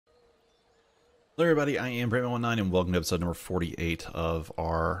Hello everybody, I am Brayman19 and welcome to episode number 48 of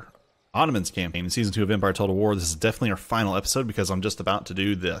our Ottomans campaign in Season 2 of Empire Total War. This is definitely our final episode because I'm just about to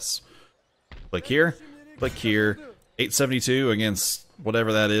do this. Click here, 872 against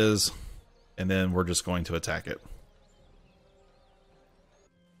whatever that is, and then we're just going to attack it.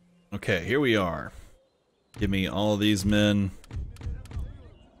 Okay, here we are. Give me all of these men.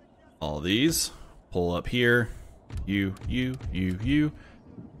 All of these. Pull up here. You.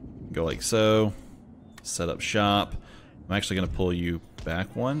 Go like so. Set up shop. I'm actually going to pull you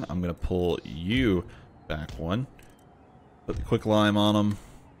back one. I'm going to pull you back one. Put the quick lime on them.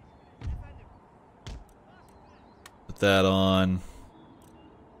 Put that on.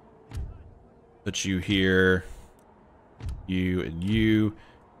 Put you here. You and you.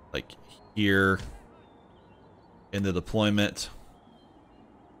 Like here. In the deployment.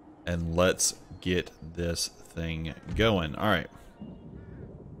 And let's get this thing going. Alright.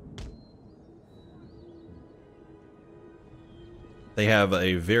 They have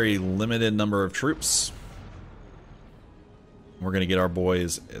a very limited number of troops. We're going to get our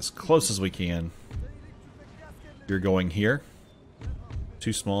boys as close as we can. You're going here.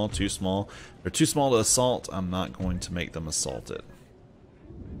 Too small, too small. They're too small to assault. I'm not going to make them assault it.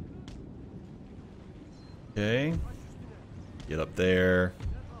 Okay. Get up there.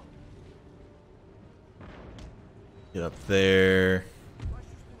 Get up there.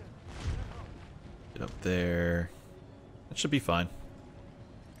 Get up there. That should be fine.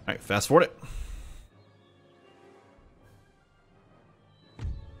 Alright, fast forward it.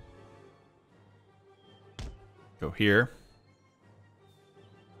 Go here.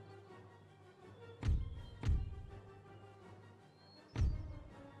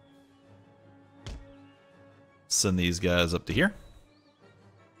 Send these guys up to here.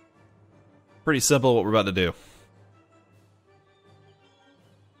 Pretty simple what we're about to do.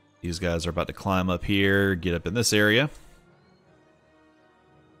 These guys are about to climb up here, get up in this area.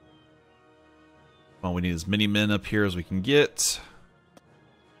 Well, we need as many men up here as we can get.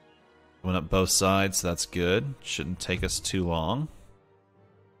 Going up both sides, so that's good. Shouldn't take us too long.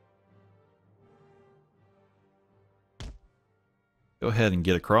 Go ahead and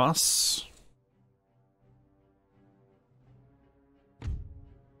get across.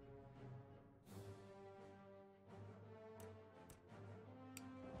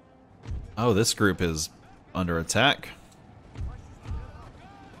 Oh, this group is under attack.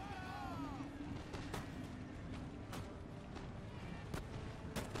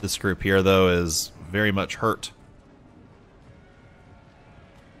 This group here, though, is very much hurt.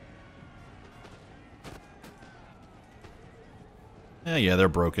 Yeah, they're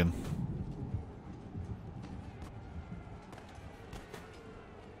broken.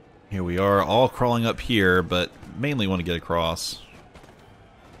 Here we are, all crawling up here, but mainly want to get across.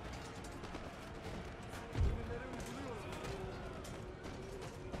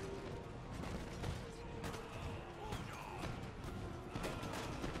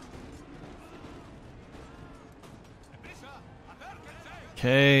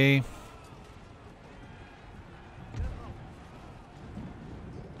 Okay.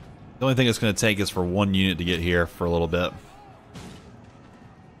 The only thing it's going to take is for one unit to get here for a little bit.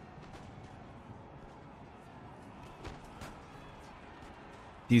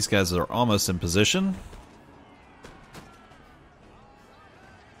 These guys are almost in position.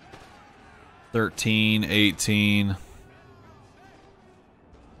 13, 18.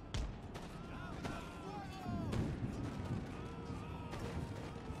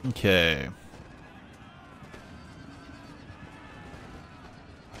 Okay.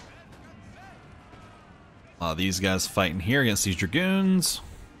 These guys fighting here against these dragoons.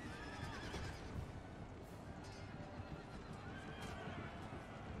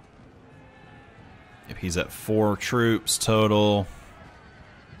 If he's at 4 troops total.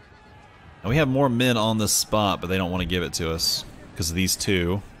 And we have more men on this spot, but they don't want to give it to us because of these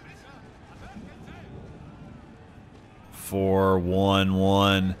two. 4, 1,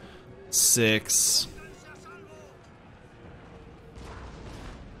 1, 6.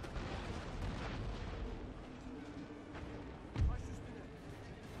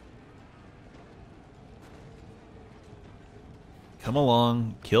 Come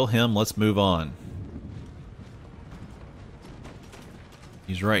along, kill him, let's move on.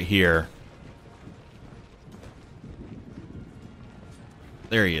 He's right here.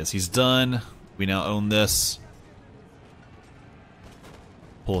 There he is, he's done. We now own this.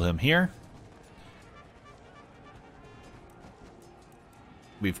 Pull him here.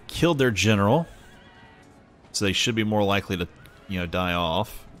 We've killed their general, so they should be more likely to, die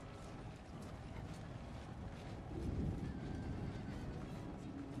off.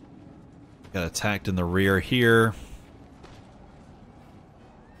 Got attacked in the rear here.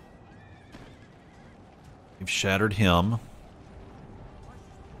 We've shattered him.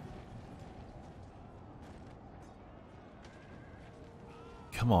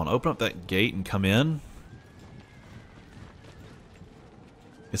 Come on, open up that gate and come in.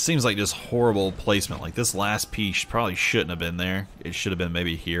 It seems like just horrible placement. Like this last piece probably shouldn't have been there. It should have been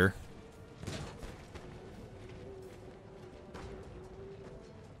maybe here.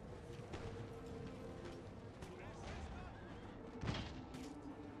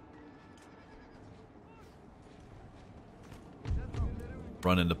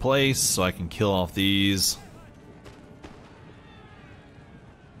 Run into place so I can kill off these.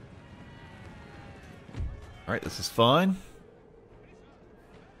 Alright, this is fine.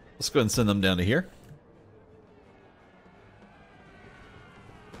 Let's go ahead and send them down to here.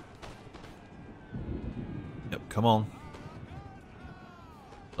 Yep, come on.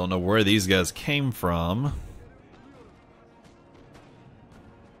 Don't know where these guys came from.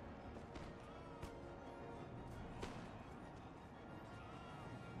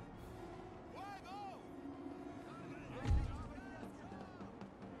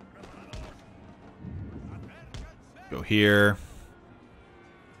 Go here.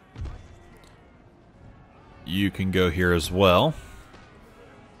 You can go here as well.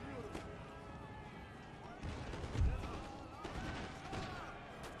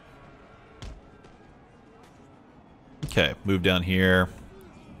 Okay, move down here.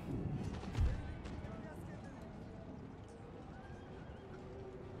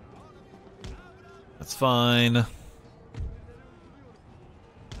 That's fine.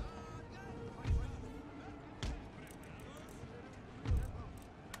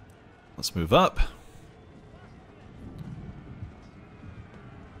 Let's move up.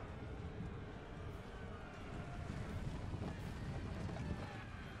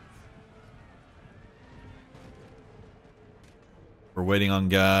 We're waiting on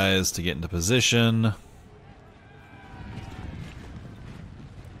guys to get into position. I'm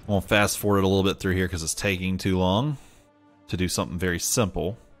gonna fast forward it a little bit through here because it's taking too long to do something very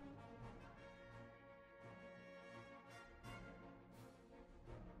simple.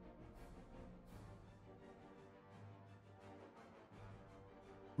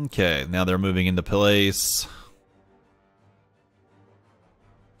 Okay, now they're moving into place.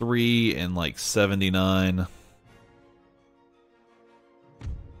 3 and like 79.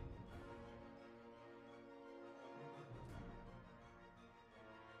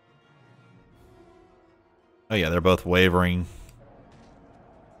 Oh yeah, they're both wavering.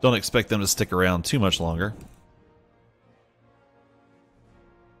 Don't expect them to stick around too much longer.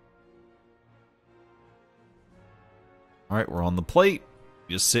 Alright, we're on the plate.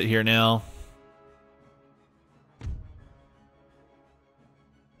 Just sit here now.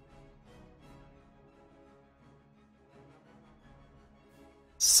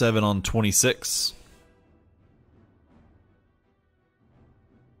 Seven on 26.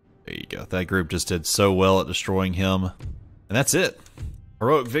 There you go. That group just did so well at destroying him. And that's it.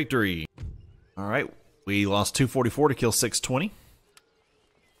 Heroic victory. Alright, we lost 244 to kill 620.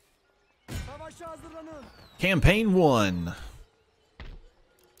 Campaign 1.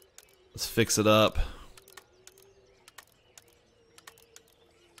 Let's fix it up.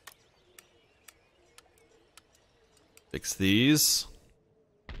 Fix these.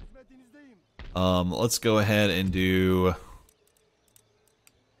 Let's go ahead and do...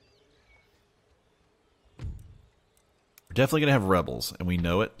 We're definitely going to have rebels, and we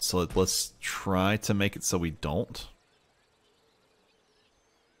know it, so let's try to make it so we don't.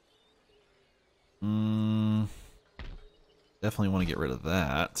 Definitely want to get rid of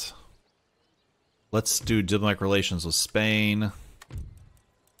that. Let's do diplomatic relations with Spain.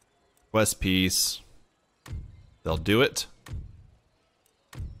 West peace. They'll do it.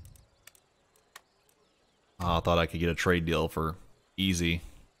 Oh, I thought I could get a trade deal for easy.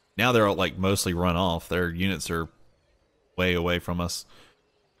 Now they're like mostly run off. Their units are way away from us.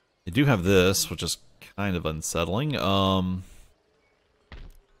 They do have this, which is kind of unsettling.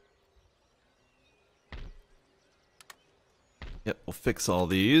 Yep, we'll fix all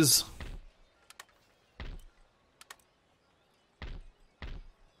these.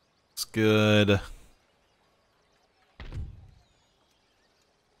 Looks good.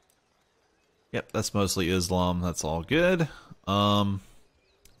 Yep, that's mostly Islam. That's all good.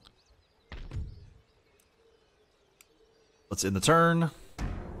 Let's end the turn.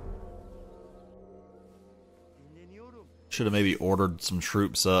 Should have maybe ordered some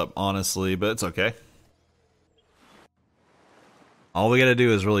troops up, honestly, but it's okay. All we gotta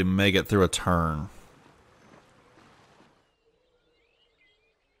do is really make it through a turn.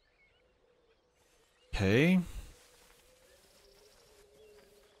 Okay.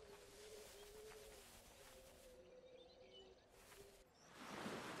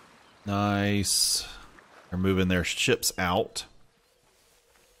 Nice. They're moving their ships out.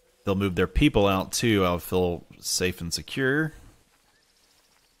 They'll move their people out too. I'll feel safe and secure.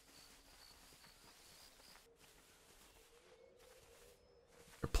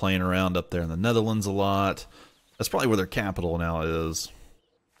 They're playing around up there in the Netherlands a lot. That's probably where their capital now is.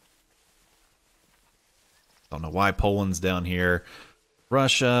 Don't know why Poland's down here.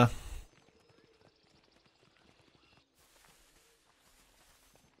 Russia.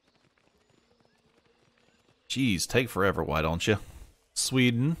 Jeez, take forever, why don't you?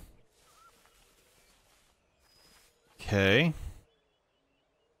 Sweden. Okay.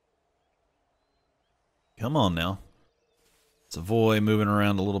 Come on now. Savoy moving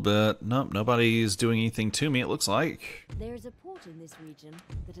around a little bit. Nope, nobody's doing anything to me, it looks like. There is a port in this region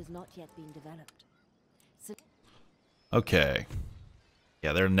that has not yet been developed. So okay.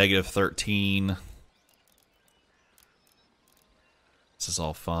 Yeah, they're negative 13. This is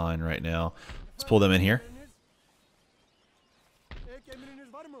all fine right now. Let's pull them in here.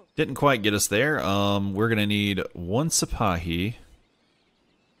 Didn't quite get us there. We're gonna need 1 Sipahi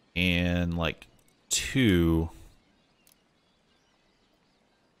and like 2.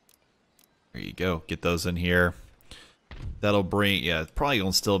 There you go. Get those in here. That'll bring, yeah, it's probably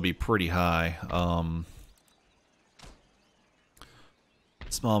gonna still be pretty high.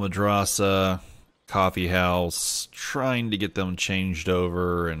 Small madrasa, coffee house, trying to get them changed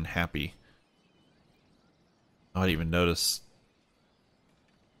over and happy. I didn't even notice.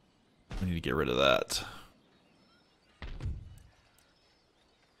 We need to get rid of that.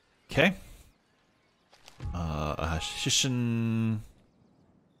 Okay. Shishin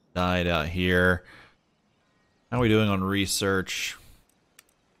died out here. How are we doing on research?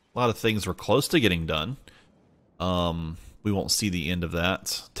 A lot of things were close to getting done. We won't see the end of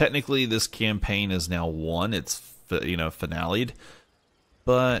that. Technically, this campaign is now won. It's, you know, finale'd.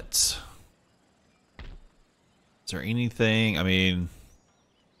 But is there anything? I mean,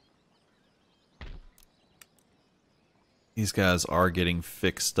 these guys are getting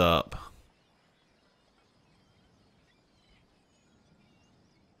fixed up.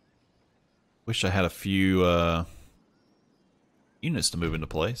 Wish I had a few units to move into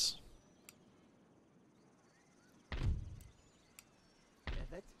place.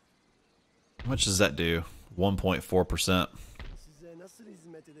 How much does that do? 1.4%.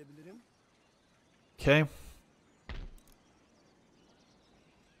 Okay.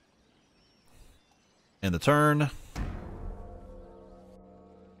 And the turn. I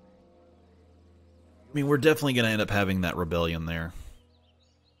mean, we're definitely going to end up having that rebellion there.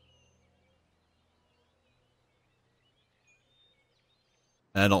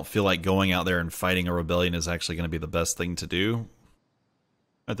 And I don't feel like going out there and fighting a rebellion is actually going to be the best thing to do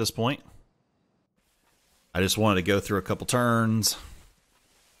at this point. I just wanted to go through a couple turns.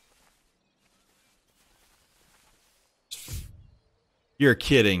 You're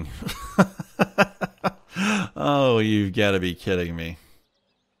kidding. Oh, you've got to be kidding me.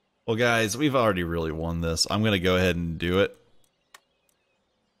 Well, guys, we've already really won this. I'm going to go ahead and do it.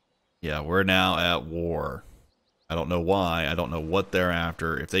 Yeah, we're now at war. I don't know why. I don't know what they're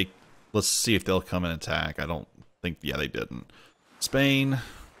after. If they, let's see if they'll come and attack. I don't think, yeah, they didn't. Spain.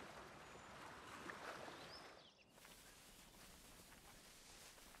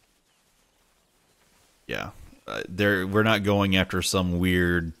 Yeah, we're not going after some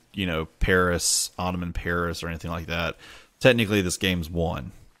weird, you know, Paris, Ottoman Paris or anything like that. Technically, this game's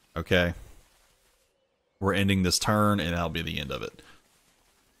won. Okay, we're ending this turn, and that'll be the end of it.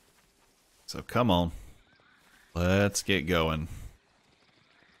 So come on, let's get going.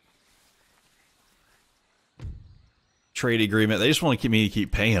 Trade agreement. They just want to keep me to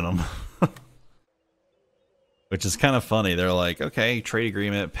keep paying them, which is kind of funny. They're like, okay, trade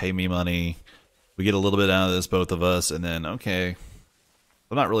agreement, pay me money. We get a little bit out of this, both of us, and then, okay,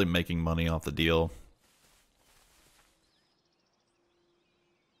 I'm not really making money off the deal.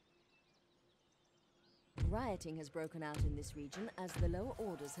 rioting has broken out in this region as the lower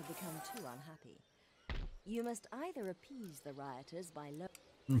orders have become too unhappy. You must either appease the rioters by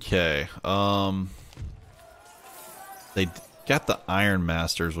Okay, they got the Iron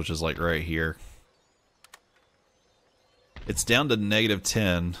Masters, which is like right here. It's down to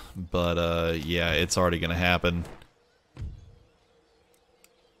 -10, but yeah, it's already gonna happen.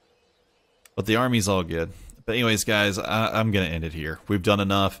 But the army's all good. But anyways, guys, I'm gonna end it here. We've done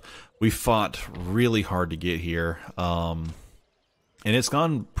enough. We fought really hard to get here, and it's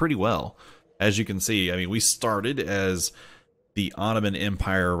gone pretty well. As you can see, I mean, we started as the Ottoman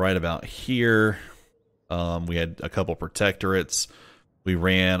Empire right about here. We had a couple protectorates. We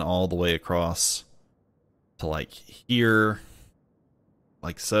ran all the way across to like here,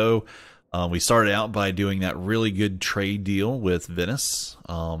 like so. We started out by doing that really good trade deal with Venice,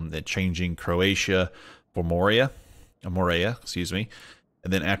 and changing Croatia for Morea, excuse me.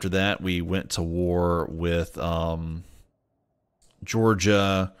 And then after that, we went to war with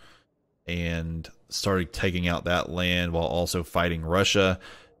Georgia and started taking out that land while also fighting Russia.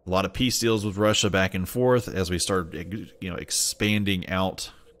 A lot of peace deals with Russia back and forth as we started, expanding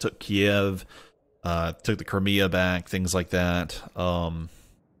out. Took Kiev, took the Crimea back, things like that.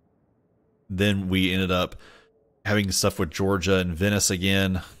 Then we ended up having stuff with Georgia and Venice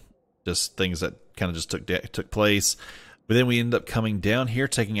again, just things that kind of just took place. But then we ended up coming down here,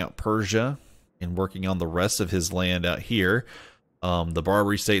 taking out Persia and working on the rest of his land out here. The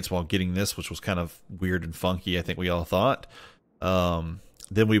Barbary states while getting this, which was kind of weird and funky, I think we all thought.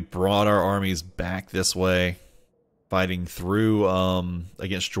 Then we brought our armies back this way, fighting through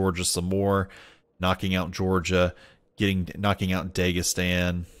against Georgia some more, knocking out Georgia, knocking out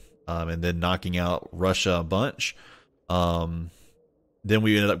Dagestan, and then knocking out Russia a bunch. Then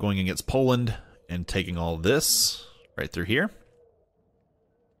we ended up going against Poland and taking all this right through here.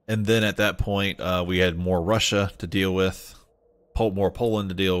 And then at that point, we had more Russia to deal with, more Poland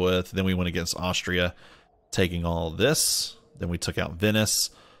to deal with. Then we went against Austria, taking all of this. Then we took out Venice,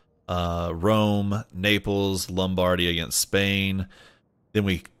 Rome, Naples, Lombardy against Spain. Then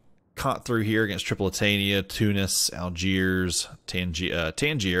we caught through here against Tripolitania, Tunis, Algiers,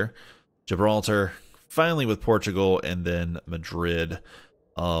 Tangier, Gibraltar, finally with Portugal, and then Madrid.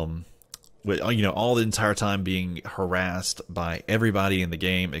 With, all the entire time being harassed by everybody in the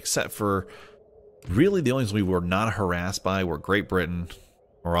game, except for really the only ones we were not harassed by were Great Britain,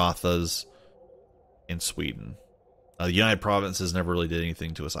 Marathas, and Sweden. The United Provinces never really did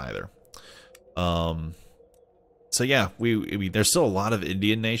anything to us either. So yeah, there's still a lot of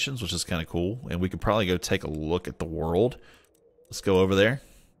Indian nations, which is kind of cool, and we could probably go take a look at the world. Let's go over there.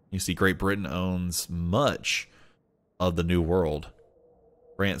 You see Great Britain owns much of the New World.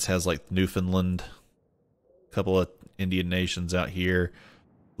 France has like Newfoundland, a couple of Indian nations out here.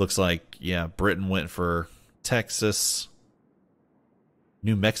 Looks like, yeah, Britain went for Texas.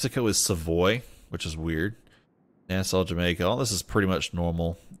 New Mexico is Savoy, which is weird. Nassau, Jamaica. All this is pretty much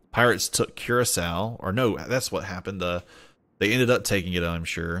normal. Pirates took Curacao, or no, that's what happened. They ended up taking it, I'm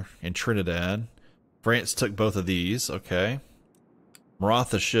sure, in Trinidad. France took both of these, okay.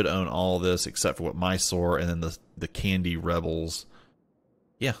 Maratha should own all this except for what Mysore, and then the Kandy rebels.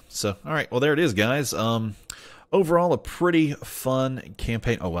 Yeah, so, alright, well there it is, guys. Overall, a pretty fun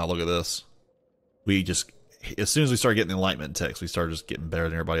campaign. Oh wow, look at this. We just, as soon as we started getting the Enlightenment text, we started just getting better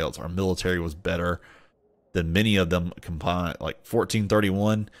than everybody else. Our military was better than many of them combined. Like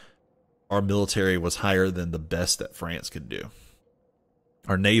 1431, our military was higher than the best that France could do.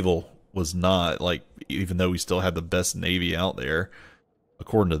 Our naval was not, like, even though we still had the best navy out there,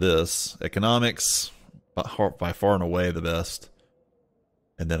 according to this. Economics, by far and away the best.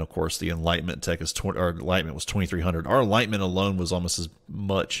 And then, of course, the Enlightenment tech is our Enlightenment was 2300. Our Enlightenment alone was almost as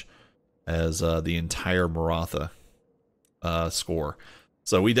much as the entire Maratha score.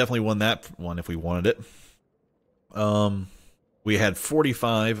 So we definitely won that one if we wanted it. We had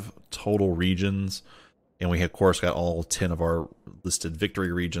 45 total regions, and we of course got all 10 of our listed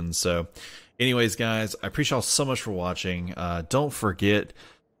victory regions. So anyways, guys, I appreciate y'all so much for watching. Don't forget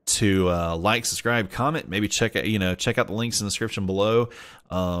to like, subscribe, comment, maybe check out the links in the description below.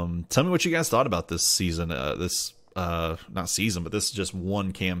 Tell me what you guys thought about this season, not season, but this is just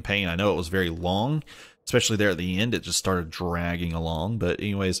one campaign. I know it was very long, especially there at the end. It just started dragging along. But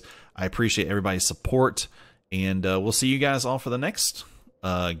anyways, I appreciate everybody's support, and we'll see you guys all for the next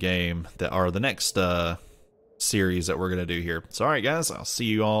game, the next series that we're going to do here. So, all right, guys, I'll see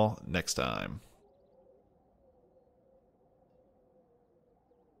you all next time.